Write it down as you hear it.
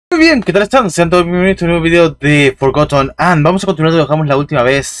bien, ¿qué tal están? Sean todos bienvenidos a este nuevo video de Forgotton and vamos a continuar donde dejamos la última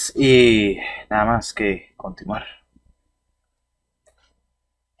vez y nada más que continuar.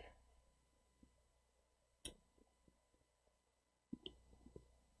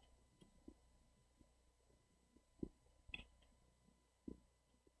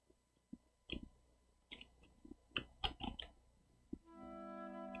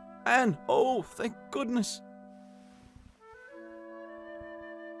 Anne! Oh, thank goodness!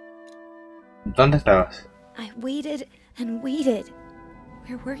 ¿Dónde estabas? I waited and waited.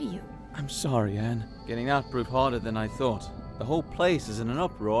 Where were you? I'm sorry, Anne. Getting out proved harder than I thought. The whole place is in an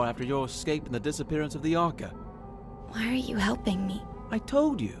uproar after your escape and the disappearance of the Arca. Why are you helping me? I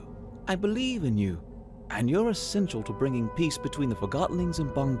told you. I believe in you. And you're essential to bringing peace between the Forgottonlings and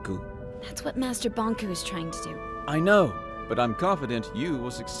Banku. That's what Master Banku is trying to do. I know, but I'm confident you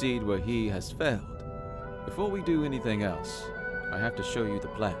will succeed where he has failed. Before we do anything else, I have to show you the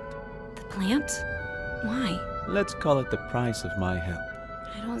plant. The plant? Why? Let's call it the price of my help.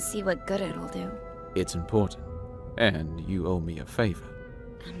 I don't see what good it'll do. It's important, and you owe me a favor.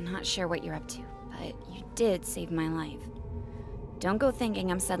 I'm not sure what you're up to, but you did save my life. Don't go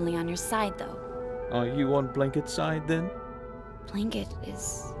thinking I'm suddenly on your side, though. Are you on Blanket's side, then? Blanket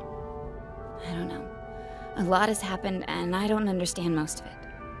is... I don't know. A lot has happened, and I don't understand most of it.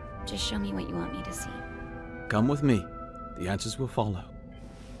 Just show me what you want me to see. Come with me. The answers will follow.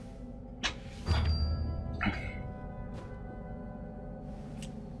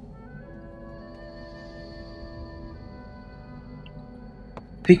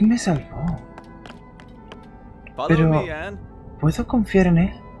 Pig me salvó. Follow Pero, me, Anne. ¿puedo confiar en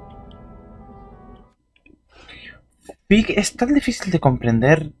él? Pig es tan difícil de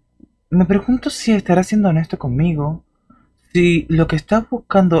comprender. Me pregunto si estará siendo honesto conmigo. Si lo que está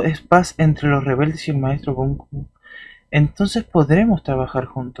buscando es paz entre los rebeldes y el maestro Banku, entonces podremos trabajar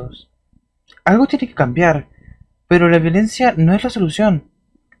juntos. Algo tiene que cambiar, pero la violencia no es la solución.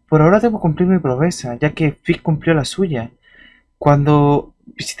 Por ahora debo cumplir mi promesa, ya que Fig cumplió la suya. Cuando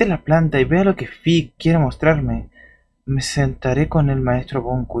visite la planta y vea lo que Fig quiere mostrarme, me sentaré con el maestro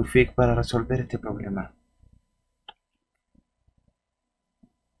Banku y Fig para resolver este problema.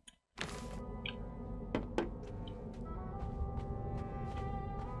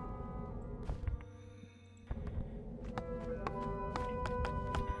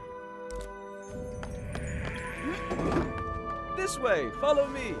 This way, follow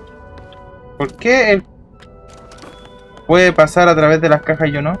me. ¿Por qué él puede pasar a través de las cajas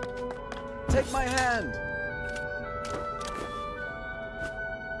y yo no? Take my hand.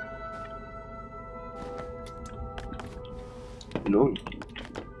 Lol.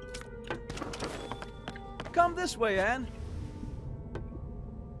 Come this way, Anne.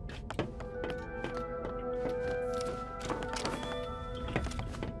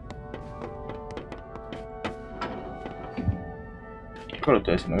 Creo que lo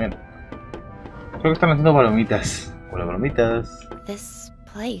estoy haciendo bien. Creo que están haciendo palomitas. Hola, palomitas. This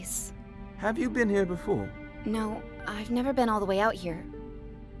place... Have you been here before? No, I've never been all the way out here.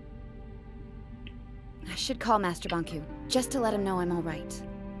 I should call Master Banku, just to let him know I'm all right.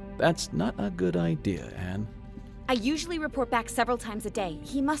 That's not a good idea, Anne. I usually report back several times a day.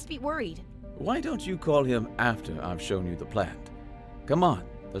 He must be worried. Why don't you call him after I've shown you the plant? Come on,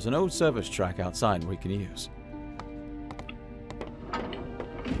 there's an old service track outside we can use.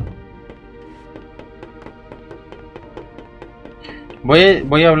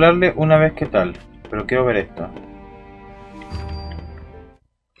 Voy a hablarle una vez que tal, pero quiero ver esto.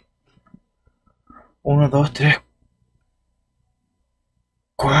 1, 2, 3,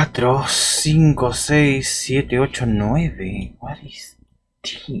 4, 5, 6, 7, 8, 9. What is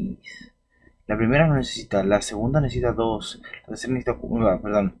this? La primera no necesita, la segunda necesita 2, la tercera necesita 1,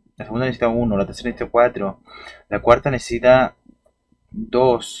 perdón, la segunda necesita 1, la tercera necesita 4, la cuarta necesita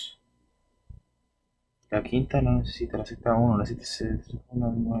 2. La quinta no necesita, la sexta 1, la sexta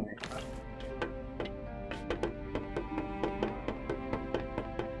 1, 9.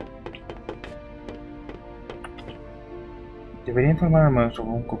 Debería informar al maestro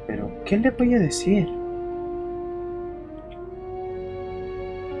Banku, pero ¿qué le voy a decir?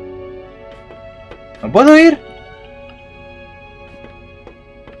 ¿No puedo ir?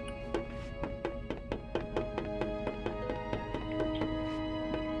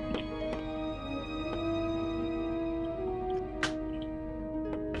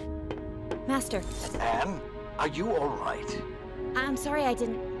 Master, Anne, are you all right? I'm sorry I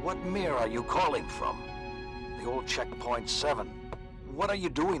didn't... What mirror are you calling from? The old checkpoint 7. What are you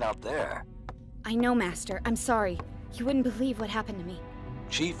doing out there? I know, Master. I'm sorry. You wouldn't believe what happened to me.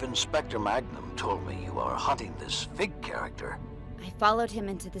 Chief Inspector Magnum told me you are hunting this Fig character. I followed him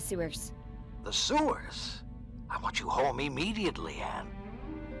into the sewers. The sewers? I want you home immediately, Anne.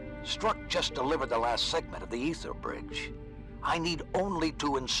 Struck just delivered the last segment of the ether bridge. I need only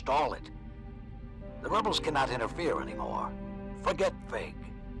to install it. The rebels cannot interfere anymore. Forget Fig.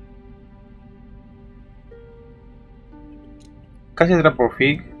 Casi atrapó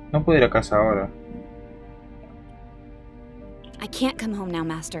Fig. No puedo ir a casa ahora. I can't come home now,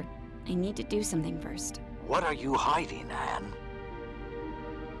 Master. I need to do something first. What are you hiding, Anne?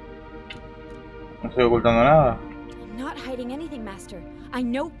 No estoy ocultando nada. I'm not hiding anything, Master. I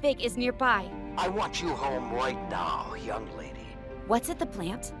know Fig is nearby. I want you home right now, young lady. What's at the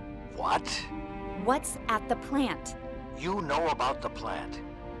plant? What? What's at the plant? You know about the plant.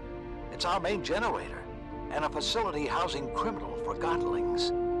 It's our main generator, and a facility housing criminal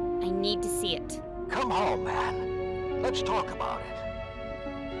forgottlings. I need to see it. Come home, man. Let's talk about it.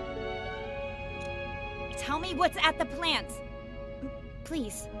 Tell me what's at the plant.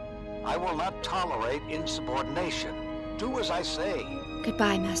 Please. I will not tolerate insubordination. Do as I say.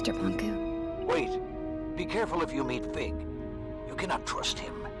 Goodbye, Master Banku. Wait. Be careful if you meet Fig. You cannot trust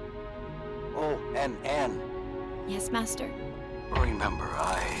him. Oh, and Anne. Yes, Master. Remember,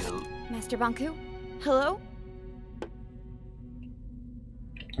 Master Banku? Hello?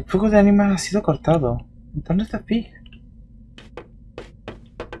 El flujo de ánimas ha sido cortado. ¿Dónde está Fig?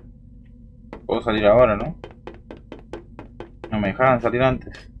 Puedo salir ahora, ¿no? No me dejaban salir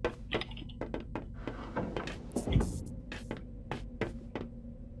antes.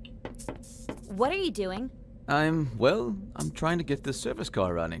 What are you doing? I'm trying to get this service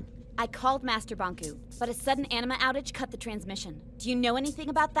car running. I called Master Banku, but a sudden anima outage cut the transmission. Do you know anything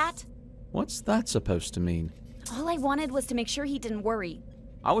about that? What's that supposed to mean? All I wanted was to make sure he didn't worry.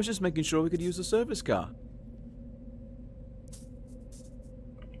 I was just making sure we could use the service car.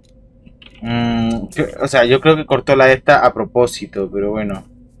 O sea, yo creo que cortó la esta a propósito, pero bueno.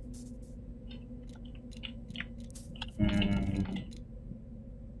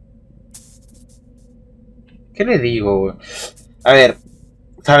 ¿Qué le digo? A ver,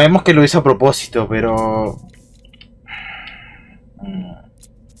 sabemos que lo hizo a propósito, pero...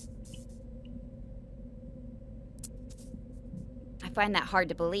 I find that hard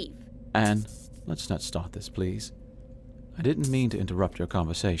to believe. Anne, let's not start this, please. I didn't mean to interrupt your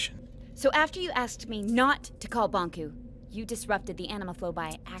conversation. So after you asked me not to call Banku, you disrupted the anima flow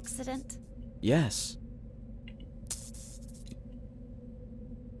by accident? Yes.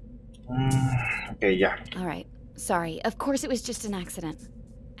 Okay, ya. Alright. Sorry. Of course it was just an accident.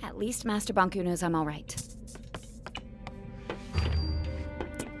 At least Master Banku knows I'm alright.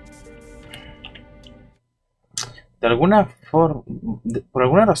 De alguna forma, por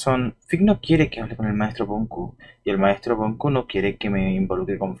alguna razón, Fig no quiere que hable con el maestro Banku, y el maestro Banku no quiere que me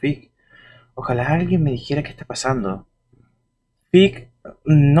involucre con Fig. Ojalá alguien me dijera qué está pasando. Fig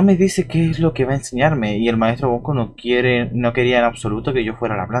no me dice qué es lo que va a enseñarme, y el maestro Banku no quería en absoluto que yo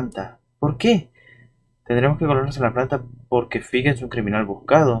fuera a la planta. ¿Por qué? Tendremos que colarnos a la planta porque Fig es un criminal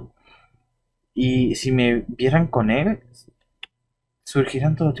buscado. Y si me vieran con él,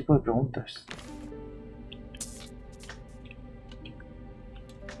 surgirán todo tipo de preguntas.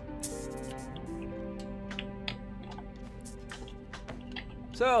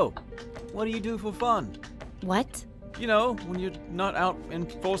 So, what do you do for fun? What? You know, when you're not out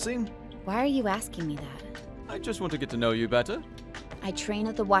enforcing? Why are you asking me that? I just want to get to know you better. I train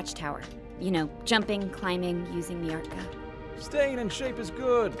at the watchtower. You know, jumping, climbing, using the art gun. Staying in shape is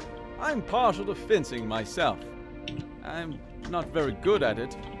good. I'm partial to fencing myself. I'm not very good at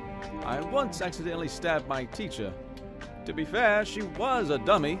it. I once accidentally stabbed my teacher. To be fair, she was a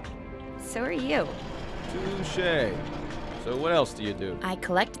dummy. So are you. Touché. So what else do you do? I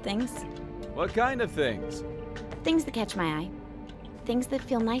collect things. What kind of things? Things that catch my eye. Things that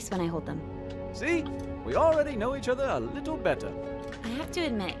feel nice when I hold them. See? We already know each other a little better. I have to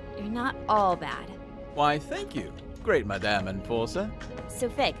admit, you're not all bad. Why, thank you, great Madame Enforcer. So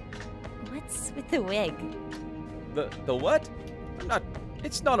Fig, what's with the wig? The what?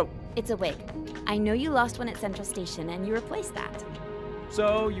 It's not a... It's a wig. I know you lost one at Central Station and you replaced that.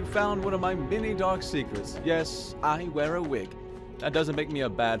 So, you found one of my many dark secrets. Yes, I wear a wig. That doesn't make me a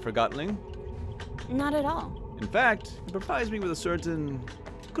bad forgottling. Not at all. In fact, it provides me with a certain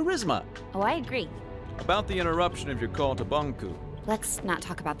charisma. Oh, I agree. About the interruption of your call to Banku. Let's not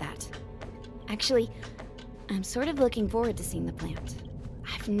talk about that. Actually, I'm sort of looking forward to seeing the plant.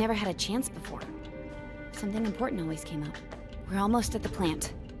 I've never had a chance before. Something important always came up. We're almost at the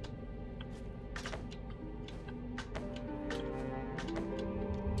plant.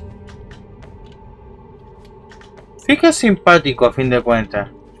 Fig es simpático a fin de cuentas.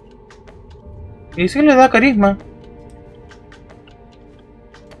 Y sí le da carisma.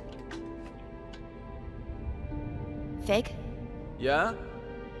 Fig, Yeah?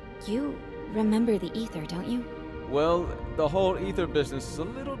 you remember the ether, don't you? Well, the whole ether business is a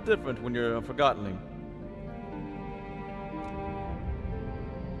little different when you're a Forgottonling.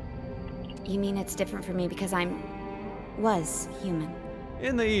 You mean it's different for me because was human?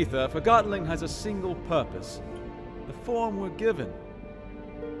 In the ether, Forgottonling has a single purpose. The form we're given.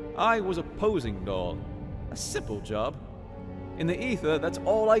 I was a posing doll. A simple job. In the ether, that's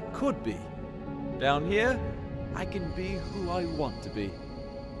all I could be. Down here, I can be who I want to be.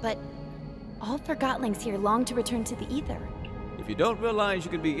 But all Forgottlings here long to return to the ether. If you don't realize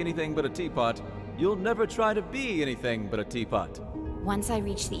you can be anything but a teapot, you'll never try to be anything but a teapot. Once I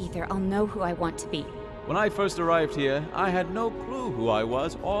reach the ether, I'll know who I want to be. When I first arrived here, I had no clue who I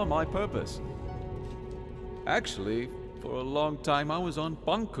was or my purpose. Actually, for a long time I was on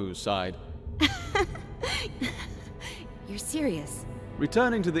Banku's side. You're serious?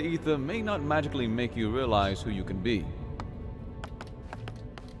 Returning to the ether may not magically make you realize who you can be.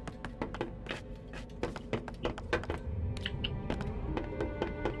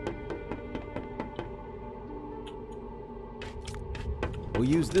 We'll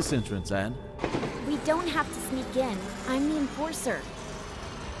use this entrance, Anne. We don't have to sneak in. I'm the enforcer.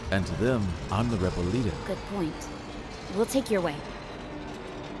 And to them, I'm the rebel leader. Good point. We'll take your way.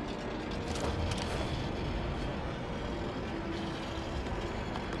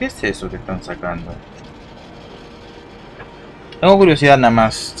 ¿Qué es eso que están sacando? Tengo curiosidad nada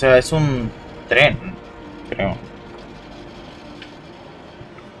más. O sea, es un tren, creo.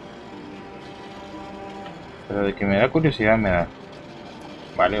 Pero de que me da curiosidad me da.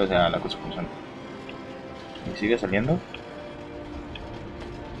 Vale, o sea, la cosa funciona. ¿Y sigue saliendo?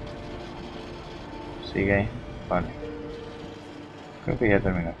 Sigue ahí. Vale. Creo que ya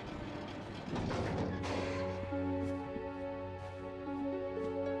terminó.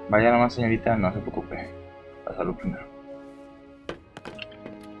 Vaya nomás, señorita, no se preocupe. La salud primero.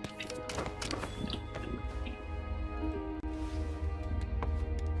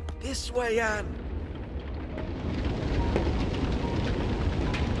 This way, Anne.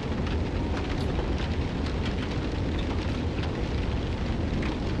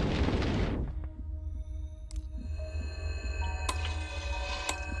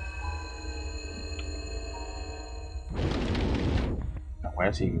 Voy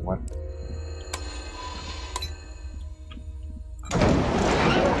a seguir igual.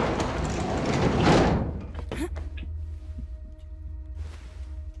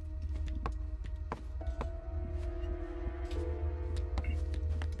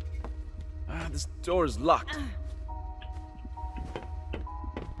 This door is locked.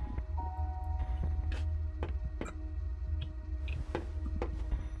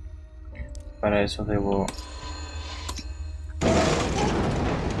 Para eso debo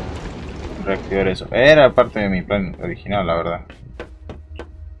reactivar eso. Era parte de mi plan original, la verdad.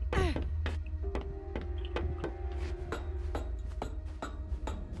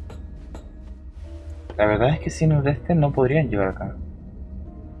 La verdad es que sin el este no podrían llegar acá.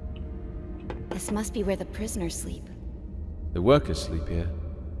 This must be where the prisoners sleep. The workers sleep here.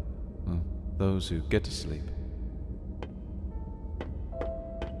 Well, those who get to sleep.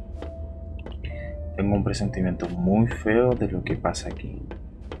 Tengo un presentimiento muy feo de lo que pasa aquí.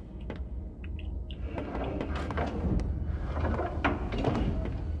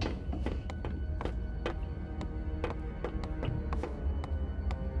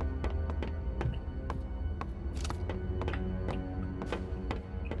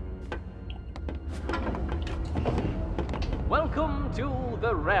 Welcome to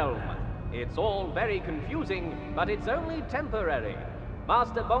the realm. It's all very confusing, but it's only temporary.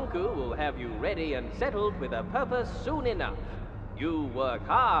 Master Bonku will have you ready and settled with a purpose soon enough. You work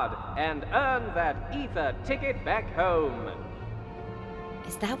hard and earn that ether ticket back home.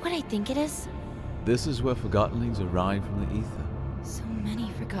 Is that what I think it is? This is where Forgottonlings arrive from the ether. So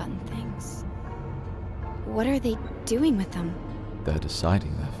many forgotten things. What are they doing with them? They're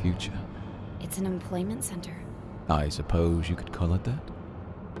deciding their future. It's an employment center. I suppose you could call it that.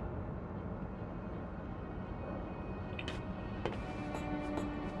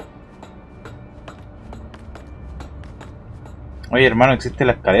 Oye, hermano, existe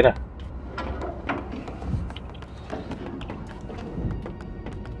la escalera.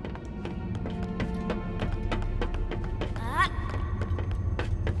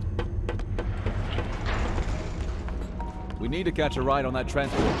 We need to catch a ride on that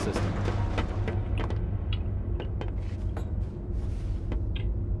transport system.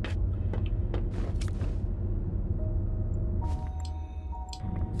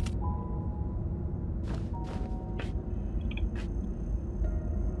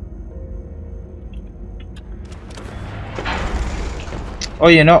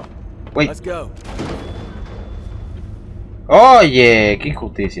 Oye, no. Uy. Let's go. Oye, qué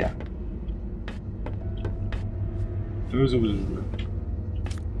injusticia.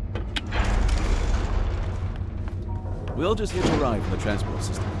 We'll just hitch a ride from the transport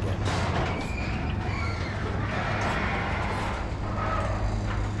system again.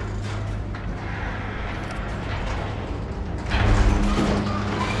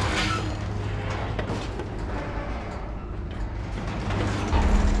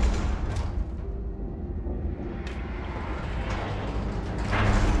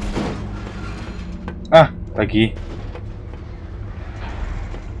 Ah, aquí.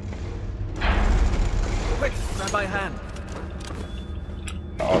 Quick, grab my hand.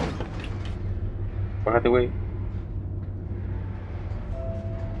 No. Bájate, güey.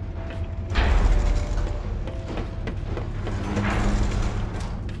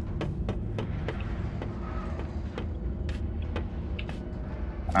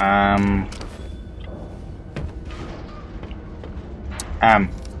 Am.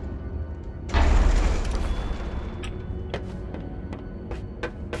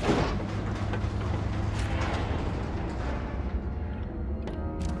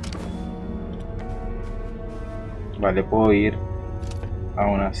 Vale, puedo ir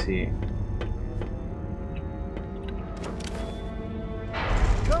aún así.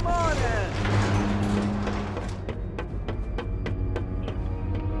 Come on, Anne.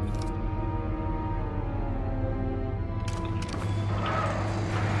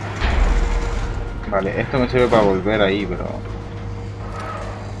 Vale, esto me sirve para volver ahí, pero...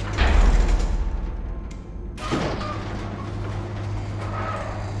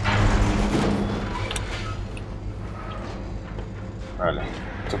 Vale.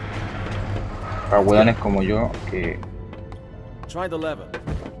 Esto... Para hueones como yo, que... Try the lever.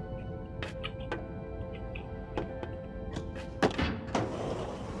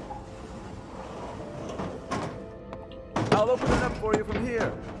 I'll open it up for you from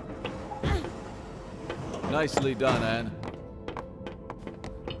here. Nicely done, Anne.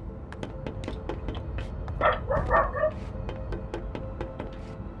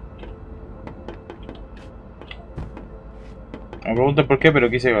 Me pregunto por qué, pero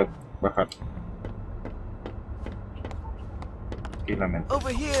quise bajar. Tranquilamente.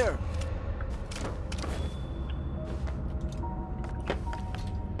 Over here.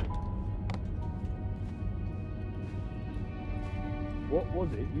 What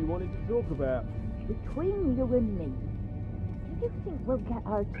was it you wanted to talk about? Between you and me, do you think we'll get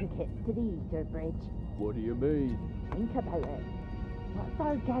our tickets to the Easter Bridge? What do you mean? Think about it. What's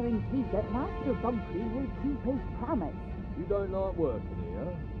our guarantee that Master Bunky will keep his promise? You don't like working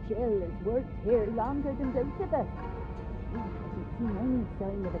here? Jill has worked here longer than both of us. He hasn't seen any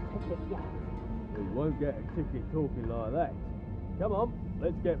sign of a ticket yet. Well, you won't get a ticket talking like that. Come on,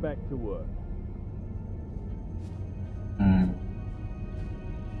 let's get back to work.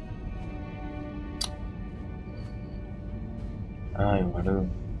 Ay, boludo.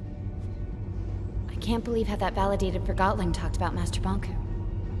 I can't believe how that validated Forgotton talked about Master Bonku.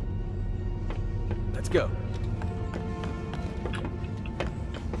 Let's go.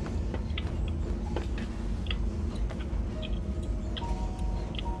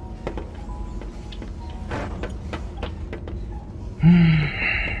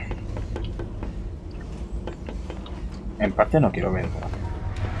 En parte no quiero verlo.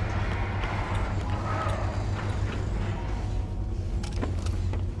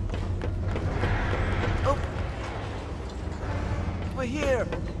 Oh. We're here.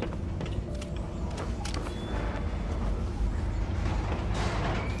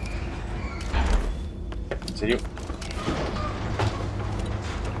 ¿En serio?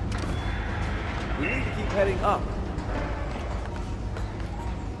 We need to keep heading up.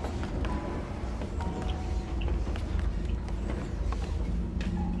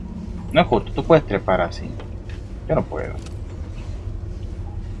 No es justo, tú puedes trepar así. Yo no puedo.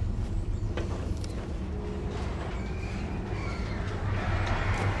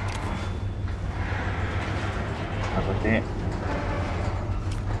 Aparte.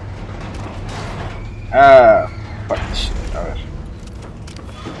 Ah, fuck. A ver.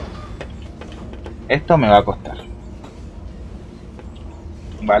 Esto me va a costar.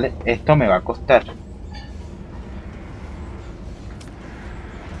 Vale, esto me va a costar.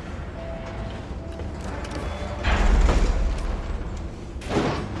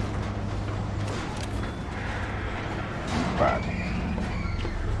 Vale.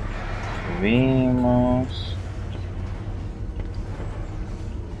 Subimos.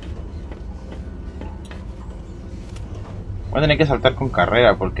 Voy a tener que saltar con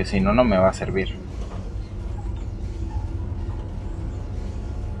carrera porque si no, no me va a servir.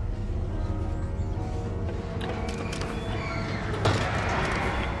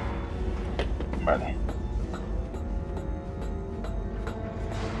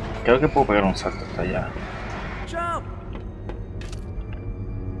 Creo que puedo pegar un salto hasta allá. Jump!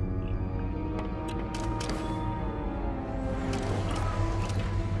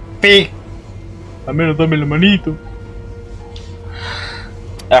 ¡Pi! Al menos dame la manito.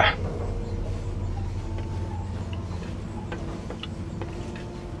 Ah.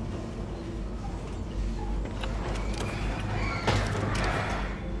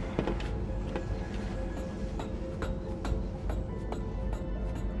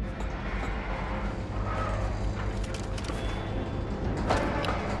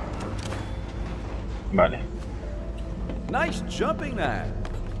 Vale. Nice jumping that.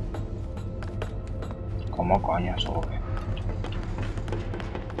 ¿Cómo coño sube?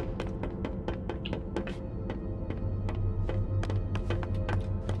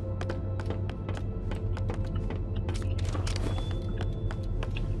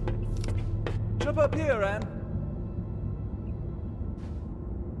 Jump up here, Anne.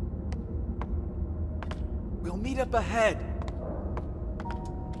 We'll meet up ahead.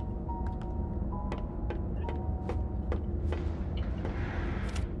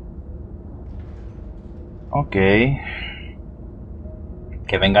 Ok. Que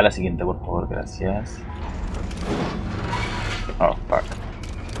venga la siguiente, por favor, gracias. Oh, fuck.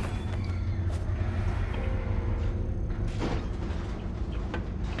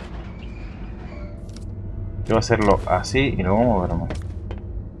 Quiero hacerlo así y luego moverme.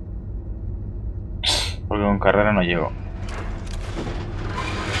 Porque con carrera no llego.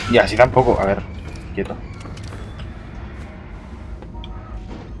 Y así tampoco. A ver, quieto.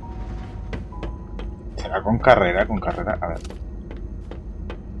 Será con carrera, a ver.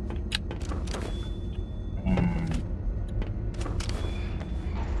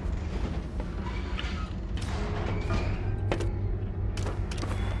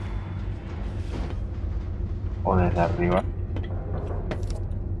 O desde arriba.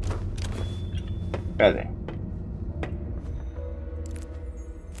 Espérate.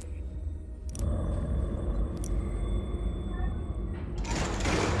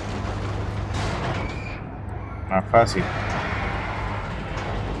 Más fácil.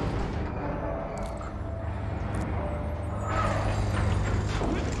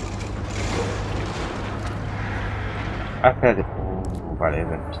 Ah, espérate. Vale,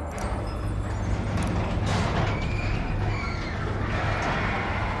 vale.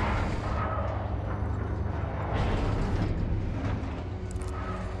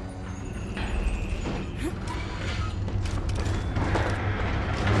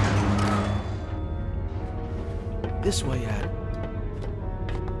 This way, Anne.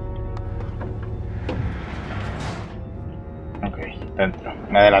 Ok, dentro.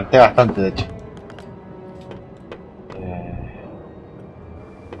 Me adelanté bastante, de hecho.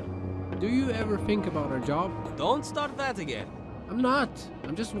 Do you ever think about our job? Don't start that again. I'm not.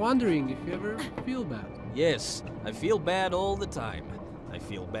 I'm just wondering if you ever feel bad. Yes, I feel bad all the time. I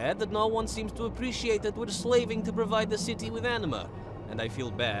feel bad that no one seems to appreciate that we're slaving to provide the city with anima. And I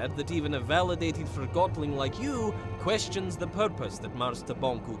feel bad that even a validated Forgotling like you questions the purpose that Master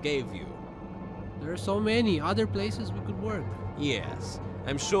Bonku gave you. There are so many other places we could work. Yes,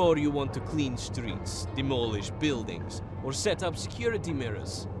 I'm sure you want to clean streets, demolish buildings, or set up security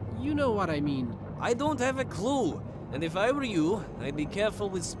mirrors. You know what I mean. I don't have a clue, and if I were you, I'd be careful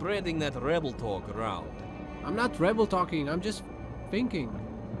with spreading that rebel talk around. I'm not rebel talking, I'm just thinking.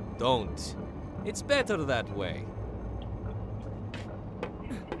 Don't. It's better that way.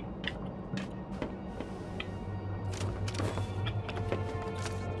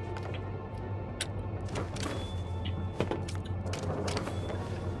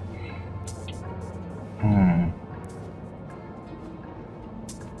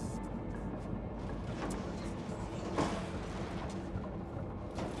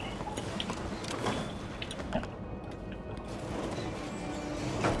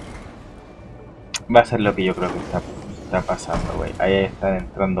 Va a ser lo que yo creo que está pasando, güey. Ahí están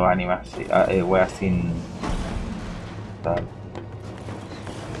entrando ánimas, weas sin... tal.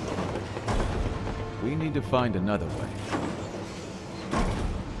 We need to find another way.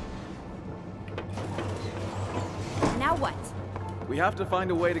 Now what? We have to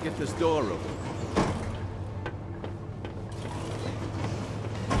find a way to get this door open.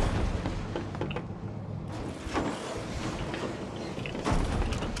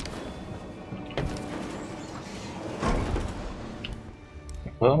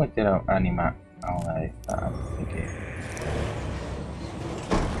 Puedo meter a anima a una de estas, así que...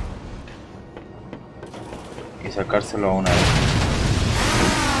 y sacárselo a una de estas.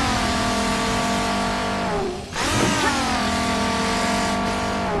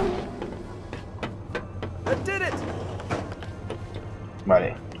 I did it!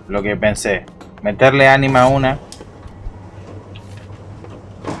 Vale, lo que pensé. Meterle ánima a una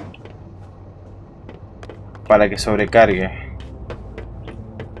para que sobrecargue.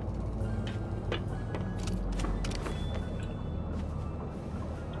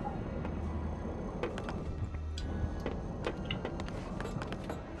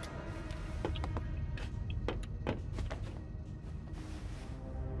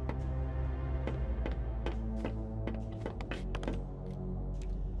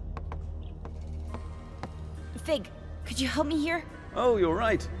 Fig, could you help me here? Oh, you're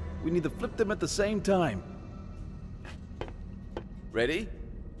right. We need to flip them at the same time. Ready?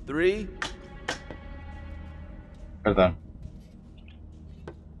 3. Perdón.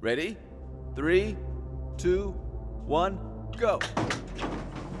 Ready? 3, 2, 1, go.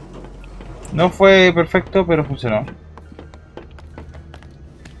 No fue perfecto, pero funcionó.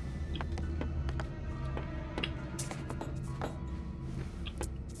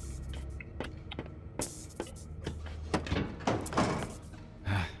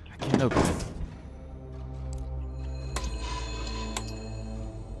 I can't open it.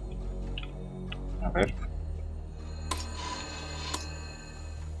 A ver.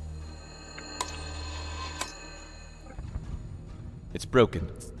 It's broken.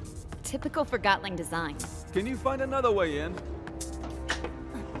 Typical Forgotton design. Can you find another way in?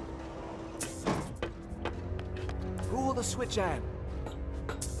 Pull the switch on.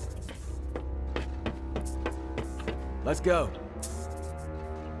 Let's go.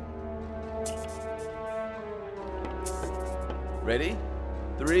 Ready?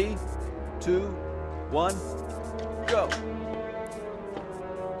 3, 2, 1, go.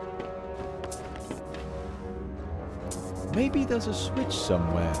 Maybe there's a switch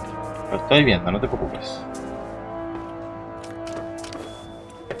somewhere. Lo estoy viendo, no te preocupes.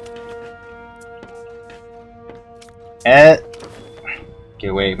 Qué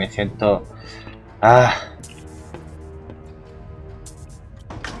güey, me siento...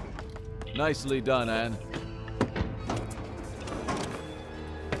 Nicely done, Anne.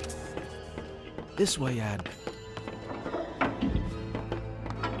 This way, Anne.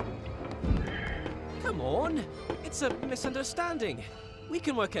 Come on. It's a misunderstanding. We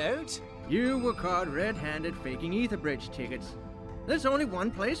can work it out. You were caught red-handed faking ether bridge tickets. There's only one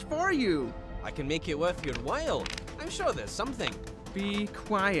place for you. I can make it worth your while. I'm sure there's something. Be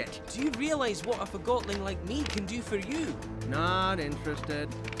quiet. Do you realize what a Forgotton like me can do for you? Not interested.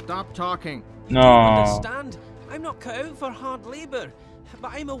 Stop talking. You No. don't understand. I'm not cut out for hard labor,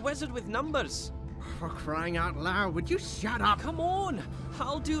 but I'm a wizard with numbers. For crying out loud, would you shut up? Come on,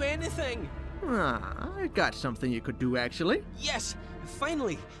 I'll do anything. I got something you could do, actually. Yes,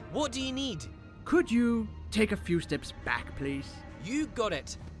 finally. What do you need? Could you take a few steps back, please? You got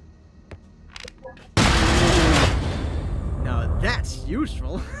it. Now that's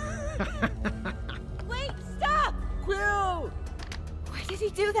useful. Wait, stop! Quill! Why did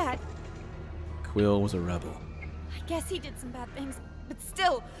he do that? Quill was a rebel. I guess he did some bad things, but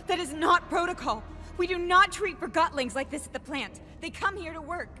still, that is not protocol. We do not treat Forgottlings like this at the plant. They come here to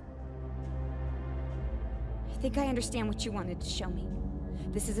work. I think I understand what you wanted to show me.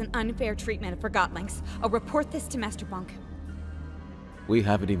 This is an unfair treatment of Forgottlings. I'll report this to Master Bonk. We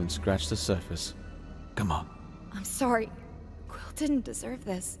haven't even scratched the surface. Come on. I'm sorry. Quill didn't deserve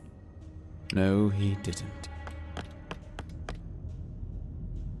this. No, he didn't.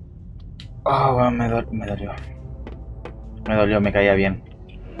 Oh, me dolió. Me dolió, me caía bien.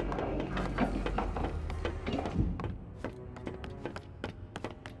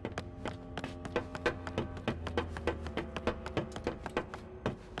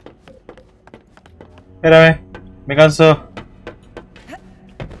 Espérame, me canso.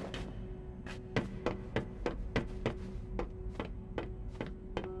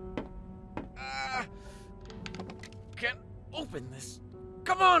 Can't open this.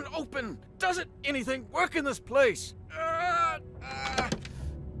 Come on, open! Doesn't anything work in this place?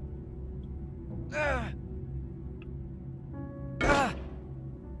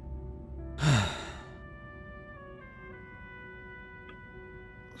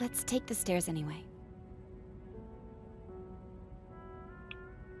 Let's take the stairs anyway.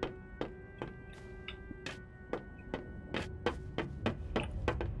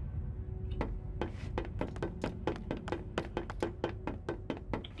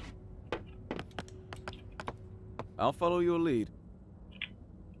 I'll follow your lead.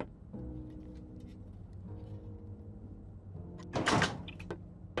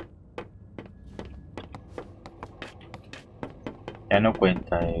 Ya no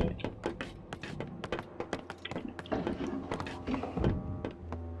cuenta,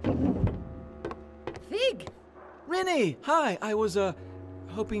 Fig! Rennie! Hi, I was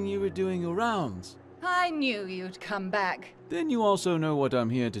hoping you were doing your rounds. I knew you'd come back. Then you also know what I'm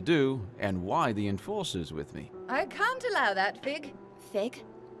here to do, and why the Enforcer's with me. I can't allow that, Fig. Fig?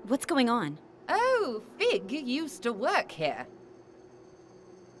 What's going on? Oh, Fig used to work here.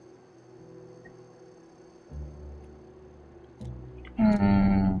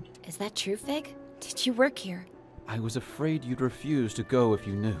 Is that true, Fig? Did you work here? I was afraid you'd refuse to go if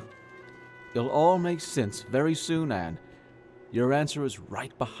you knew. It'll all make sense very soon, Anne. Your answer is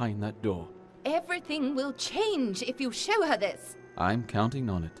right behind that door. Everything will change if you show her this. I'm counting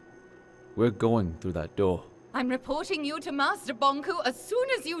on it. We're going through that door. I'm reporting you to Master Bonku as soon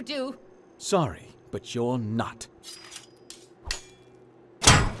as you do. Sorry, but you're not.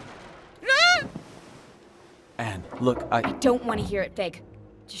 Anne, look, I don't want to hear it, Fig.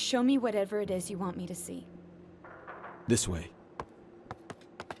 Just show me whatever it is you want me to see. This way.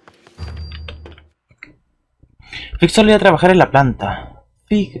 Fig solía trabajar en la planta.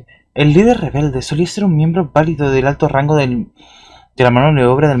 Fig, el líder rebelde, solía ser un miembro válido del alto rango de la mano de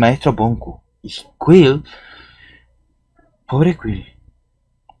obra del maestro Bonku. Y Quill... Pobre Quill.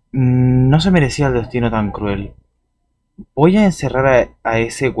 No se merecía el destino tan cruel. Voy a encerrar a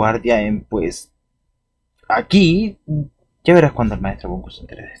ese guardia en, pues... aquí... Ya verás cuando el maestro Bonku se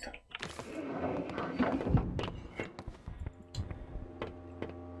entere de esto.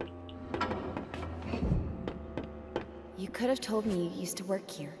 You could have told me you used to work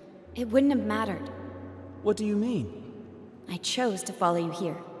here. It wouldn't have mattered. What do you mean? I chose to follow you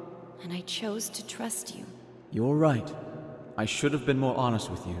here, and I chose to trust you. You're right. I should have been more honest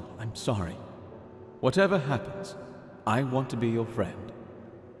with you. I'm sorry. Whatever happens, I want to be your friend.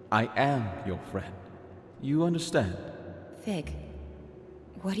 I am your friend. You understand? Fig,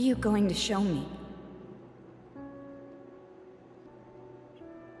 what are you going to show me?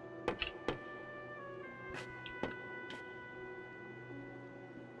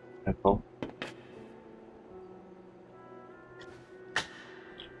 Echo.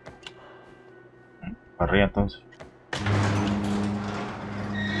 Para arriba entonces.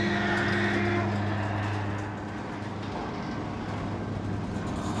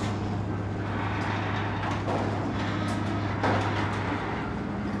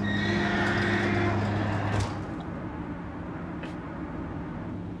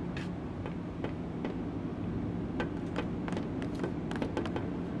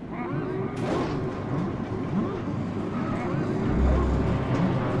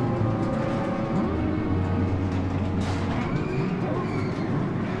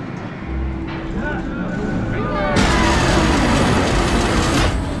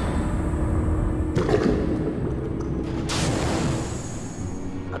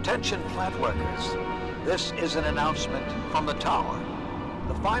 Attention plant workers. This is an announcement from the tower.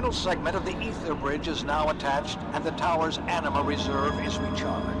 The final segment of the ether bridge is now attached and the tower's anima reserve is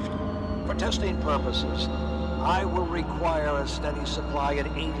recharged. For testing purposes, I will require a steady supply at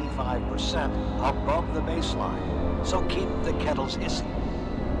 85% above the baseline, so keep the kettles hissing.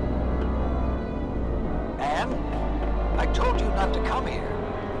 Anne, I told you not to come here.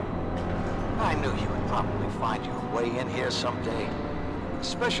 I knew you would probably find your way in here someday.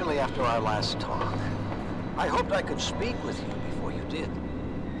 Especially after our last talk. I hoped I could speak with you before you did.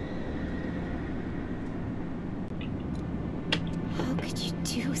 How could you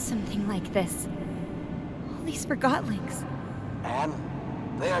do something like this? All these Forgotlings. And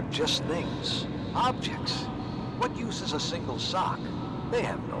they are just things. Objects. What use is a single sock? They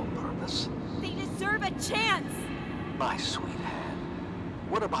have no purpose. They deserve a chance! My sweet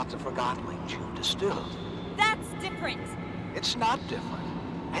Anne. What about the Forgotlings you distilled? That's different! It's not different.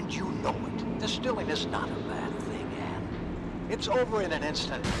 And you know it. Distilling is not a bad thing, Anne. It's over in an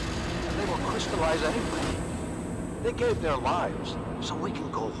instant, and they will crystallize anyway. They gave their lives, so we can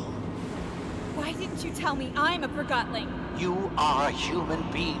go home. Why didn't you tell me I'm a Forgotling? You are a human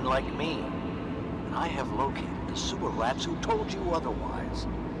being like me. And I have located the sewer rats who told you otherwise.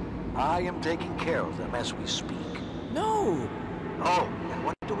 I am taking care of them as we speak. No! Oh, and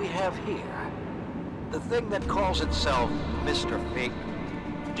what do we have here? The thing that calls itself Mr. Fig.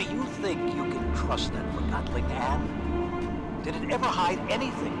 Do you think you can trust that Forgotling, Anne? Did it ever hide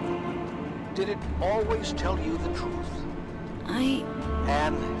anything from you? Did it always tell you the truth?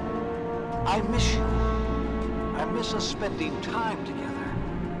 Anne, I miss you. I miss us spending time together.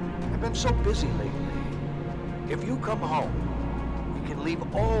 I've been so busy lately. If you come home, we can leave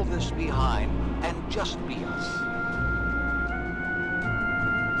all this behind and just be us.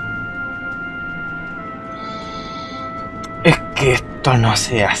 Es que esto no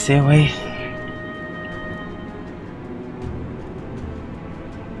se hace, güey.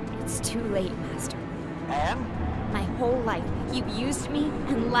 It's too late, Master. Anne? My whole life, you've used trashed me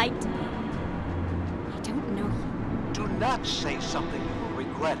and lied to me. I don't know you. Do not say something you will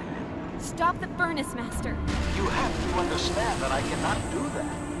regret it. Stop the furnace, Master. You have to understand that I cannot do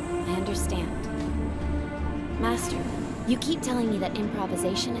that. I understand. Master, you keep telling me that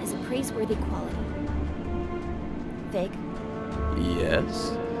improvisation is a praiseworthy quality. Fig,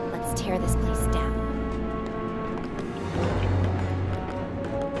 Yes? let's tear this place down.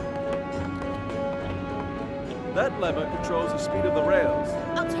 That lever controls the speed of the rails.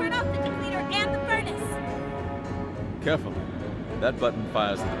 I'll turn off the depleter and the furnace. Careful. That button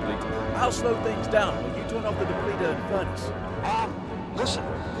fires the depleter. I'll slow things down when you turn off the depleter and furnace. And listen,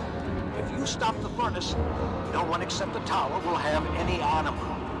 if you stop the furnace, no one except the tower will have any animal.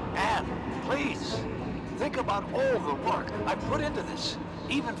 And please, think about all the work I put into this.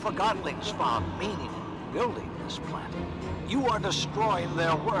 Even Forgottlings found meaning in building this planet. You are destroying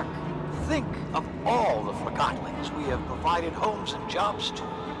their work. Think of all the Forgottlings we have provided homes and jobs to.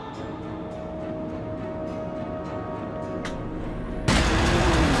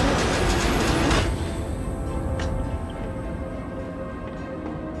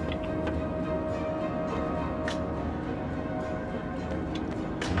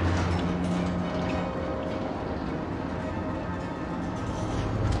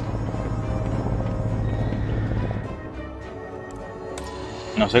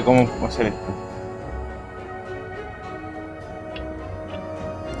 No sé cómo hacer esto.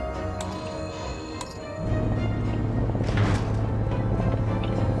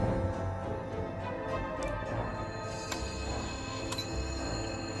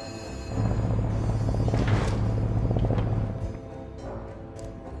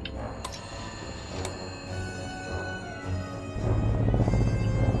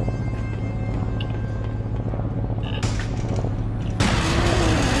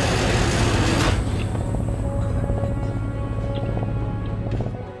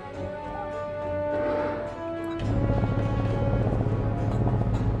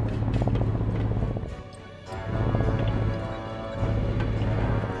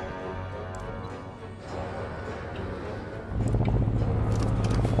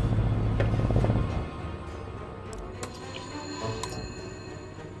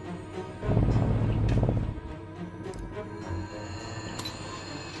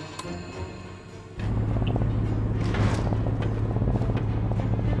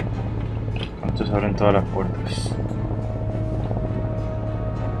 Se abren todas las puertas.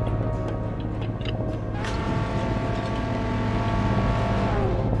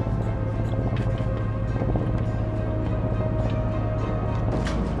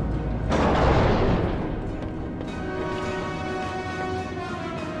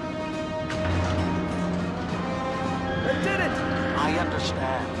 They did it! I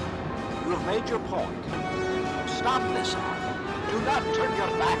understand. You have made your point. Stop this, Anne. Do not turn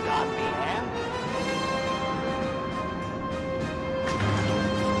your back on me, Anne.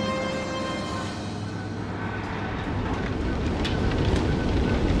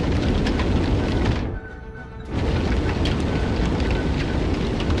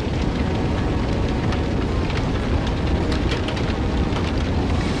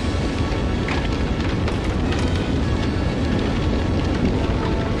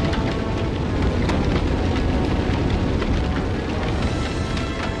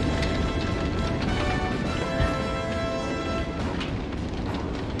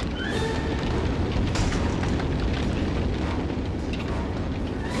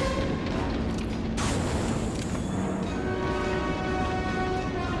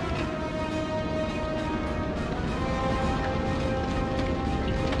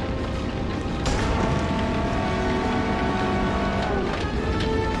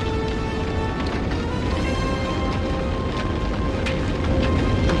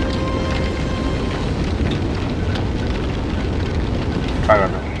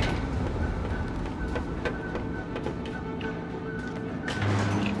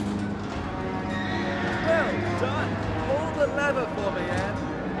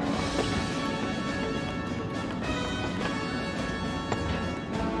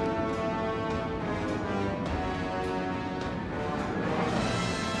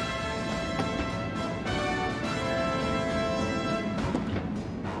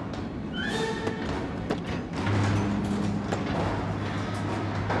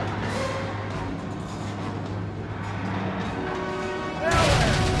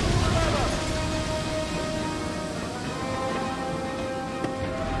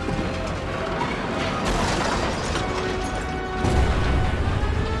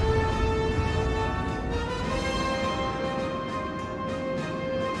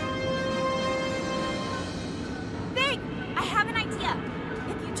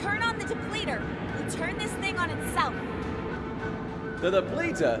 The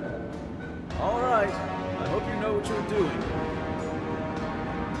depleter? Alright, I hope you know what you're doing.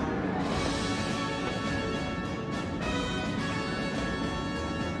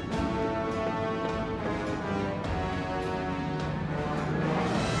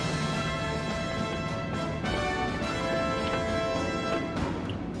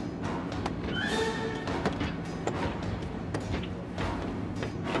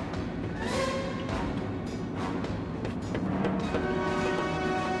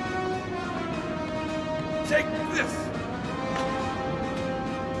 Take this!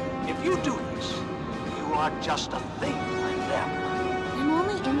 If you do this, you are just a thing like them. I'm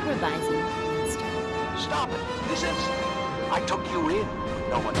only improvising, Master. Stop it, this instant. I took you in, but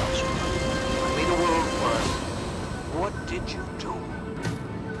no one else would. I made a world for us. What did you do?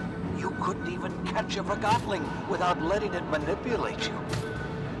 You couldn't even catch a Forgotling without letting it manipulate you.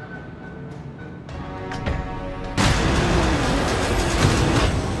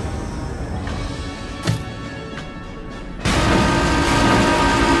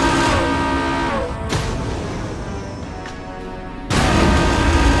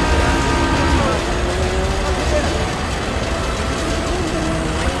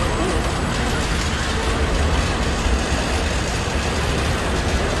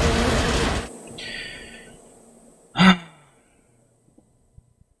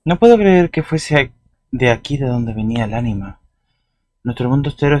 No puedo creer que fuese de aquí de donde venía el ánima. Nuestro mundo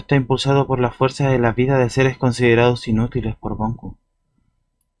entero está impulsado por la fuerza de la vida de seres considerados inútiles por Bonku.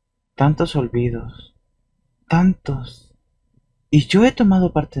 Tantos olvidos, tantos. Y yo he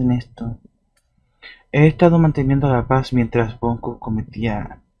tomado parte en esto. He estado manteniendo la paz mientras Bonku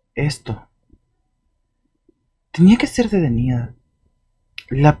cometía esto. Tenía que ser detenida.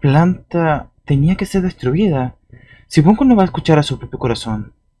 La planta tenía que ser destruida. Si Bonku no va a escuchar a su propio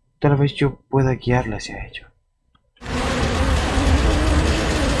corazón, tal vez yo pueda guiarla hacia ello.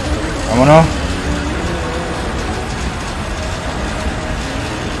 ¡Vámonos!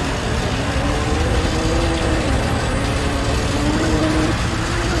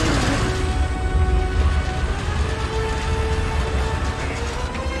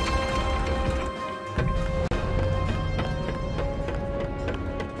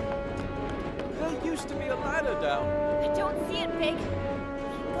 There used to be a ladder down. I don't see it, Pig.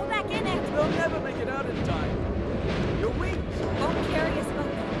 Go back in it. They'll never make it out in time. Your wings! Won't carry us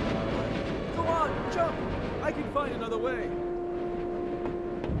both. Go on, jump! I can find another way.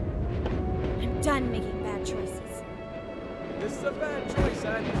 I'm done making bad choices. This is a bad choice,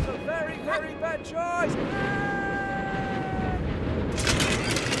 Anne. This is a very, very bad choice.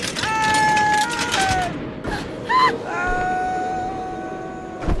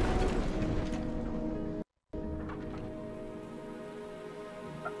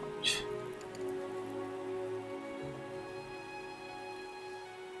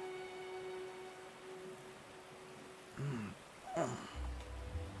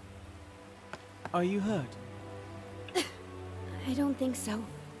 Are you hurt? I don't think so.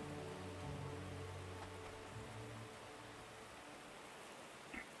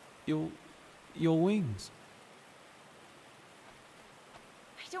 Your wings.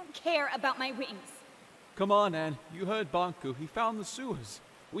 I don't care about my wings. Come on, Anne. You heard Bonku. He found the sewers.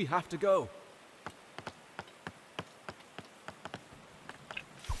 We have to go.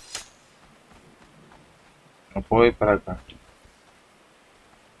 No puedo ir para acá.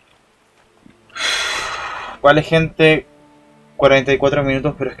 Vale, gente, 44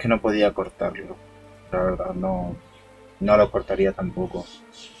 minutos, pero es que no podía cortarlo. La verdad, no lo cortaría tampoco.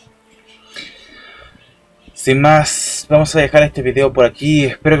 Sin más, vamos a dejar este video por aquí.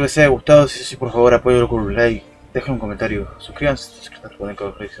 Espero que les haya gustado. Si es así, por favor, apóyalo con un like. Dejen un comentario. Suscríbanse, suscríbanse, pueden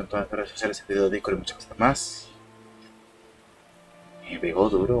en todas las redes sociales, este video de Discord y muchas cosas más. Me pegó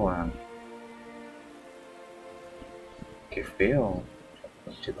duro, man. Qué feo.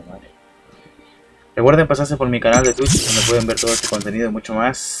 Madre. Recuerden pasarse por mi canal de Twitch, donde pueden ver todo este contenido y mucho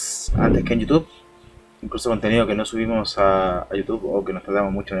más antes que en YouTube. Incluso contenido que no subimos a YouTube o que nos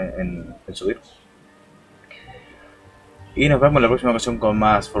tardamos mucho en subir. Y nos vemos en la próxima ocasión con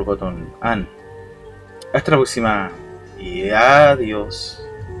más Forgotton. Hasta la próxima y adiós.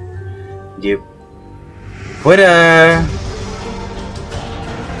 ¡Fuera!